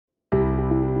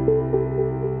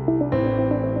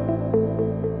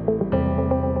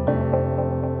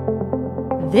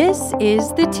This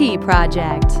is The Tea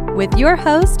Project with your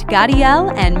host,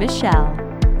 Gadiel and Michelle,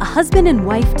 a husband and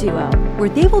wife duo where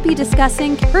they will be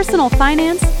discussing personal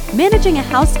finance, managing a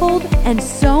household, and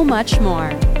so much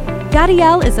more.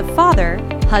 Gadiel is a father,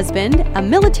 husband, a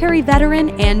military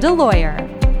veteran, and a lawyer.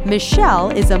 Michelle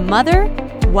is a mother,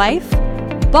 wife,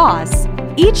 boss.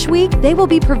 Each week, they will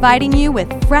be providing you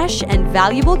with fresh and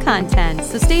valuable content,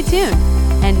 so stay tuned.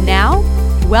 And now,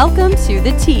 welcome to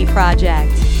The Tea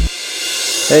Project.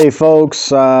 Hey folks,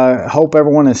 hope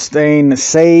everyone is staying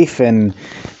safe and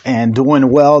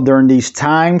doing well during these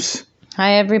times.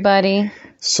 Hi everybody.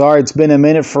 Sorry, it's been a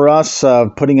minute for us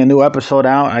putting a new episode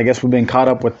out. I guess we've been caught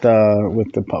up with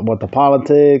the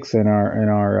politics and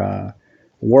our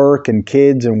work and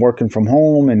kids and working from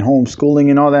home and homeschooling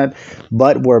and all that.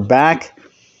 But we're back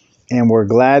and we're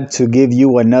glad to give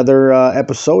you another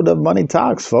episode of Money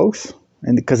Talks, folks.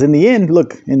 And because in the end,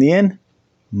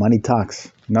 money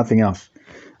talks, nothing else.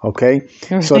 Okay.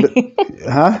 Right. So,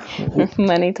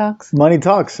 Money talks. Money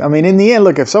talks. I mean, in the end,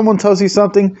 look, if someone tells you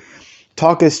something,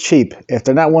 talk is cheap. If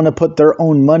they're not want to put their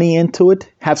own money into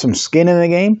it, have some skin in the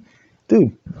game,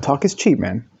 dude, talk is cheap,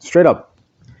 man. Straight up.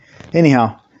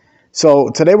 Anyhow, so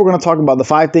today we're going to talk about the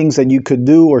 5 things that you could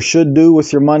do or should do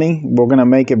with your money. We're going to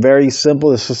make it very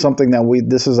simple. This is something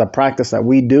this is a practice that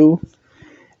we do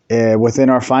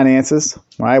within our finances.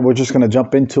 All right. We're just going to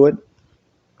jump into it.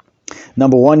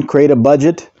 Number 1, create a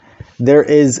budget. There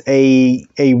is a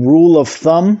rule of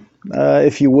thumb,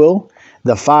 if you will,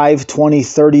 the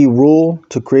 5-20-30 rule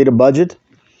to create a budget.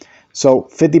 So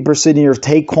 50% of your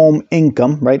take-home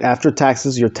income, right, after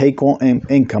taxes, your take-home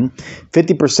income,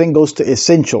 50% goes to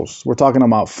essentials. We're talking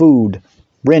about food,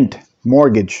 rent,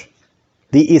 mortgage,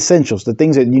 the essentials, the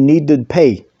things that you need to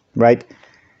pay, right?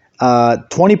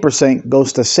 20%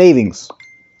 goes to savings.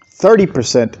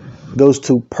 30% goes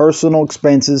to personal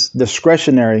expenses,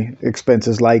 discretionary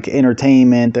expenses like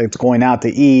entertainment, it's going out to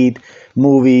eat,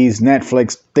 movies,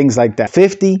 Netflix, things like that.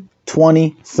 50,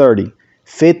 20, 30.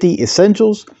 50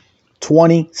 essentials,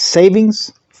 20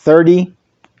 savings, 30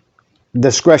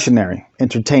 discretionary,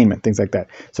 entertainment, things like that.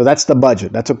 So that's the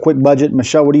budget. That's a quick budget.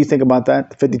 Michelle, what do you think about that?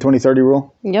 The 50, 20, 30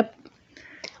 rule? Yep.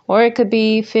 Or it could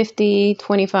be 50,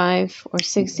 25 or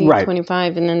 60, right.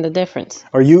 25 and then the difference.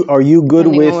 Are you good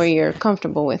depending with on where you're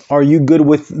comfortable with? Are you good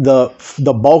with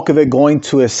the bulk of it going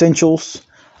to essentials,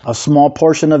 a small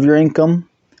portion of your income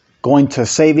going to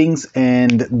savings,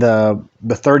 and the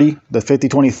 50,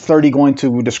 20, 30 going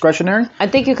to discretionary? I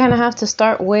think you kind of have to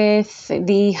start with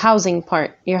the housing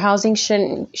part. Your housing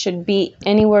should be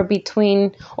anywhere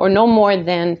between or no more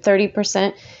than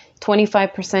 30%.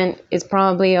 25% is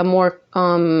probably a more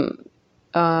in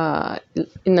the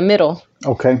middle.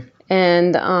 Okay.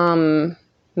 And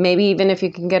maybe even if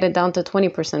you can get it down to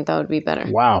 20%, that would be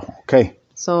better. Wow. Okay.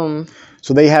 So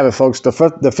there you have it, folks.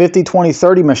 The 50, 20,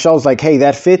 30, Michelle's like, hey,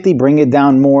 that 50, bring it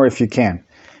down more if you can.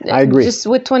 I agree. Just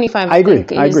with 25, I agree.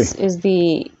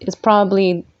 Is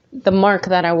probably the mark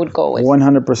that I would go with.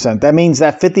 100%. That means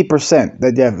that 50%,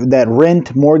 that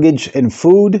rent, mortgage, and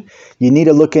food, you need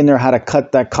to look in there how to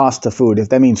cut that cost of food. If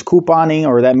that means couponing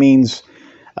or that means,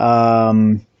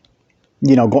 getting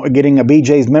a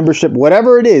BJ's membership,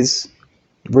 whatever it is,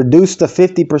 reduce the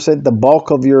 50%, the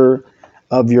bulk of your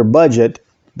budget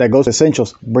that goes to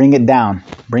essentials. Bring it down.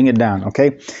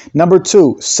 Okay. Number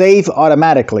 2, save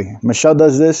automatically. Michelle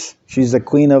does this. She's the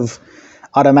queen of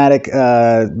automatic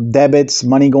debits,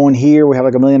 money going here. We have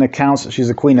like 1 million accounts. She's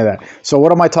the queen of that. So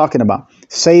what am I talking about?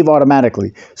 Save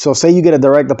automatically. So say you get a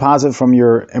direct deposit from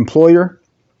your employer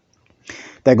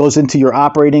that goes into your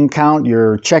operating account,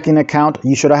 your checking account.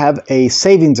 You should have a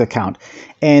savings account.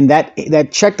 And that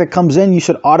check that comes in, you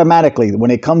should automatically,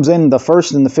 when it comes in the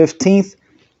 1st and the 15th,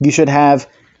 you should have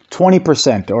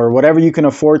 20% or whatever you can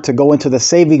afford to go into the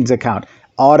savings account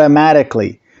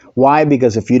automatically. Why?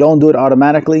 Because if you don't do it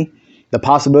automatically, the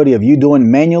possibility of you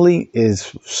doing manually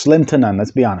is slim to none.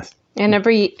 Let's be honest. And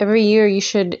every year you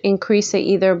should increase it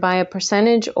either by a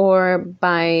percentage or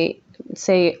by,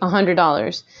 say,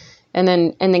 $100, and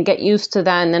then get used to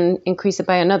that, and then increase it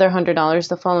by another $100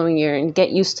 the following year, and get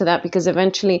used to that, because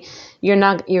eventually you're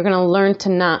going to learn to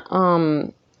not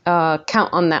count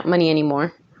on that money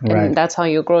anymore, and right. That's how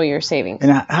you grow your savings.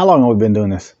 And how long have we been doing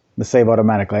this? The save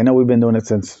automatically. I know we've been doing it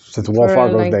since Wells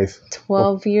Fargo's days.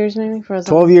 12 years maybe?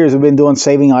 12 years we've been doing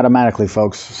saving automatically,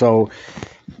 folks. So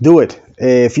do it.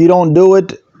 If you don't do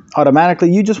it automatically,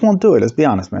 you just won't do it. Let's be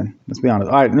honest, man. Let's be honest.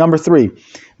 All right, number 3,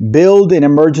 build an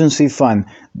emergency fund.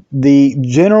 The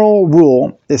general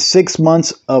rule is 6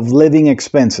 months of living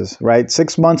expenses, right?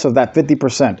 6 months of that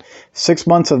 50%. 6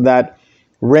 months of that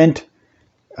rent,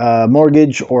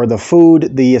 mortgage, or the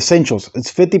food, the essentials.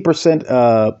 It's 50%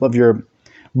 of your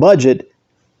budget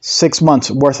 6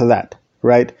 months worth of that,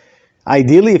 right?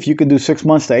 Ideally, if you could do 6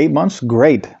 months to 8 months,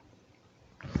 great.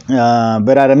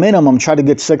 But at a minimum, try to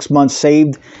get 6 months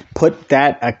saved. Put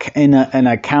that in an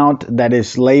account that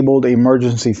is labeled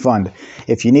emergency fund.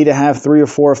 If you need to have 3 or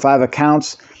 4 or 5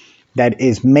 accounts that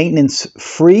is maintenance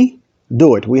free,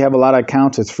 do it. We have a lot of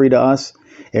accounts. It's free to us.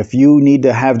 If you need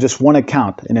to have just one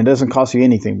account, and it doesn't cost you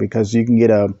anything because you can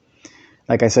get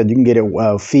like I said, you can get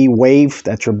a fee waived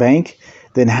at your bank,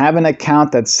 then have an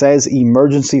account that says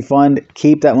emergency fund.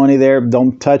 Keep that money there.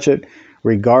 Don't touch it,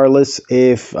 regardless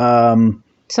if...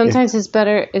 Sometimes it's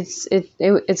better. It's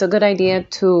a good idea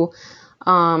to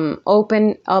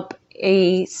open up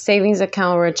a savings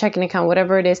account or a checking account,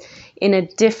 whatever it is, in a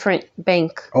different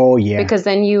bank. Oh yeah. Because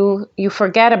then you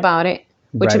forget about it,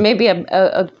 which Right. may be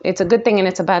it's a good thing and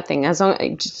it's a bad thing. As long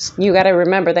you got to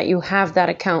remember that you have that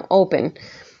account open.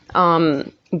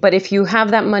 But if you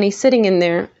have that money sitting in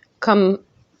there, come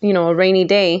a rainy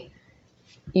day,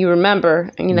 you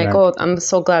remember and you're like, Right. oh, I'm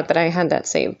so glad that I had that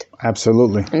saved.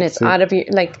 Absolutely. And it's See? out of your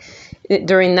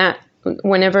during that,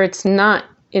 whenever it's not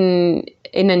in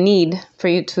a need for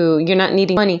you to, you're not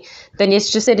needing money, then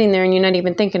it's just sitting there and you're not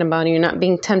even thinking about it. You're not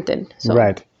being tempted. So.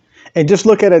 Right. And just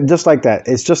look at it just like that.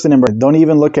 It's just an emergency. Don't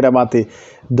even look at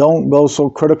don't go so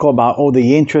critical about,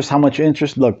 the interest, how much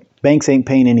interest. Look, banks ain't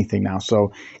paying anything now.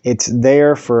 So it's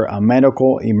there for a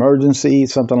medical emergency,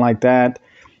 something like that.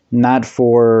 Not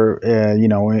for,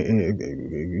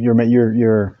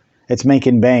 it's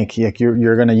making bank.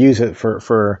 You're going to use it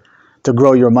to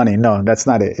grow your money. No, that's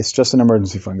not it. It's just an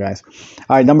emergency fund, guys.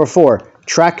 All right, number 4,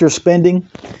 track your spending.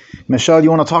 Michelle, you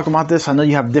want to talk about this? I know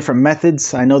you have different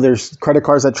methods. I know there's credit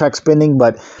cards that track spending,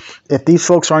 but if these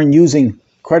folks aren't using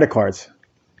credit cards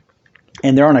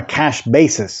and they're on a cash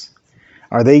basis,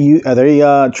 are they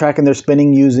tracking their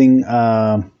spending using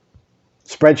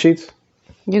spreadsheets?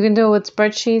 You can do it with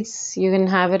spreadsheets. You can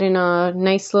have it in a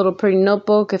nice little pretty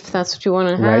notebook if that's what you want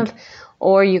to have. Right.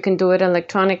 Or you can do it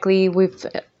electronically.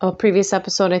 A previous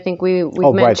episode, I think we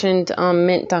mentioned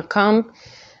mint.com.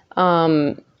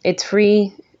 It's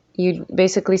free. You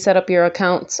basically set up your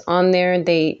accounts on there.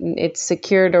 It's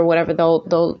secured or whatever.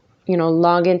 They'll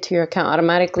log into your account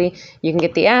automatically. You can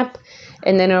get the app,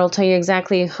 and then it'll tell you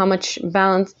exactly how much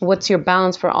balance, what's your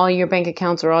balance for all your bank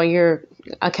accounts or all your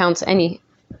accounts,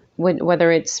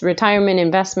 whether it's retirement,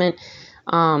 investment,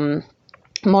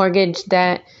 mortgage,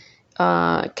 debt,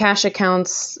 cash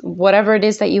accounts, whatever it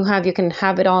is that you have, you can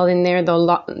have it all in there. They'll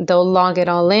log it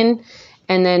all in.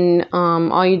 And then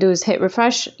all you do is hit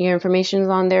refresh. Your information's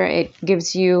on there. It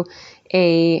gives you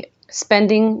a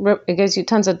spending. It gives you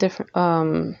tons of different,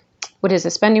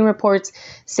 spending reports,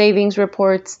 savings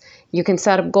reports. You can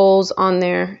set up goals on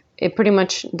there. It pretty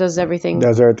much does everything.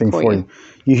 Does everything for you.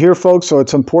 You hear, folks? So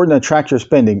it's important to track your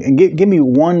spending. And give me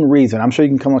one reason. I'm sure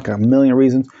you can come up with a million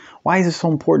reasons. Why is it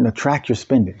so important to track your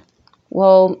spending?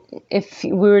 Well, if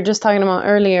we were just talking about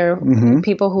earlier,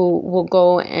 people who will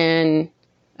go and,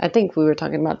 I think we were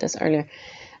talking about this earlier.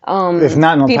 If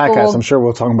not in the podcast, I'm sure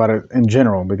we'll talk about it in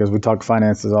general because we talk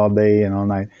finances all day and all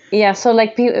night. Yeah, so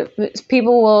like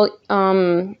people will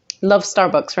love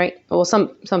Starbucks, right? Well, some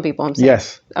people, I'm saying.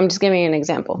 Yes. I'm just giving you an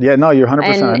example. Yeah, no, you're 100%.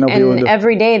 I know people do.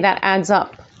 Every day that adds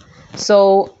up.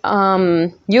 So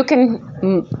you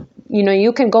can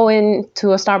you can go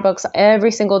into a Starbucks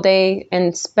every single day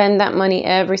and spend that money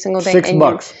every single day.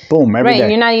 $6, boom, every day. Right,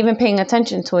 you're not even paying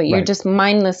attention to it. You're just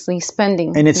mindlessly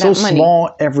spending. And it's that so money.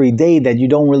 small every day that you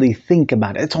don't really think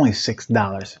about it. It's only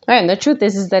 $6. Right, and the truth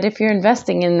is that if you're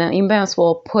investing in that, you might as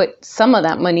well put some of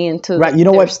that money into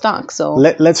their stock. So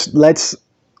let's.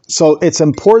 So it's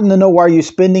important to know why you're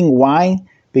spending. Why?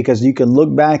 Because you can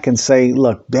look back and say,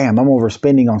 look, damn, I'm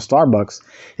overspending on Starbucks.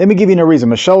 Let me give you a reason.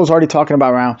 Michelle was already talking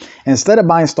about instead of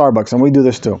buying Starbucks, and we do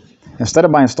this too. Instead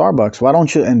of buying Starbucks, why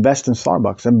don't you invest in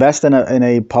Starbucks? Invest in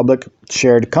a public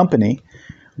shared company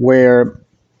where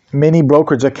many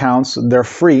brokerage accounts, they're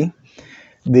free.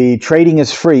 The trading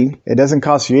is free. It doesn't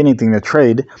cost you anything to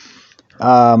trade.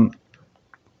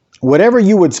 Whatever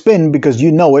you would spend, because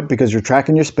you know it, because you're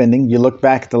tracking your spending. You look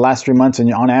back at the last 3 months,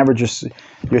 and on average,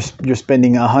 you're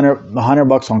spending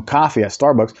 $100 on coffee at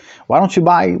Starbucks. Why don't you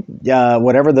buy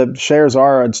whatever the shares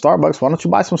are at Starbucks? Why don't you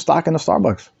buy some stock in the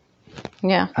Starbucks?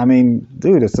 Yeah. I mean,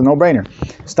 dude, it's a no-brainer.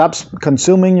 Stop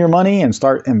consuming your money and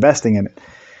start investing in it.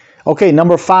 Okay,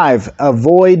 number 5,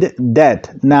 avoid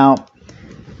debt. Now,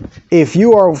 if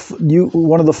you are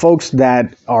one of the folks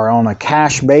that are on a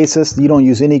cash basis, you don't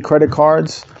use any credit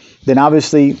cards, then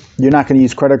obviously you're not going to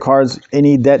use credit cards.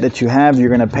 Any debt that you have,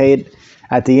 you're going to pay it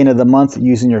at the end of the month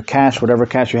using your cash, whatever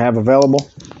cash you have available.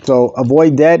 So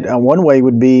avoid debt. One way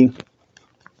would be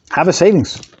have a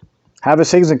savings. Have a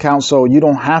savings account so you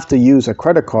don't have to use a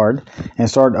credit card and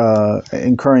start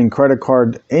incurring credit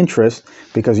card interest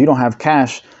because you don't have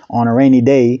cash on a rainy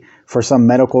day for some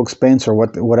medical expense or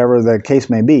whatever the case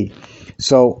may be.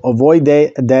 So avoid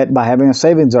debt by having a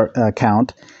savings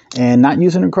account and not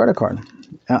using a credit card.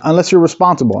 Unless you're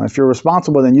responsible. If you're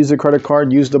responsible, then use the credit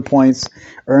card, use the points,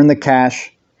 earn the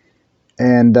cash,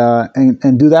 and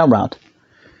do that route.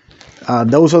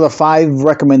 Those are the 5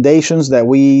 recommendations that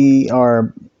we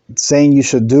are saying you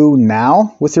should do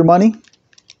now with your money.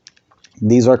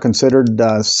 These are considered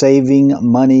saving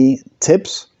money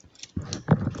tips.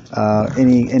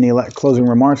 Any closing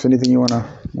remarks? Anything you want to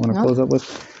close up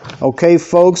with? Okay,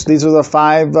 folks, these are the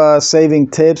 5 saving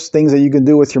tips, things that you can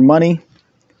do with your money.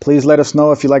 Please let us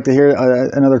know if you'd like to hear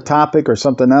another topic or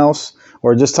something else,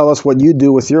 or just tell us what you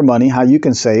do with your money, how you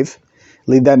can save.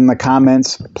 Leave that in the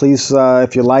comments. Please,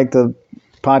 if you like the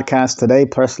podcast today,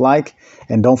 press like,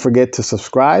 and don't forget to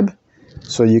subscribe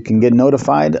so you can get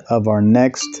notified of our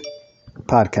next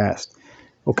podcast.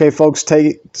 Okay, folks,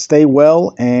 stay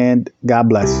well, and God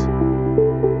bless.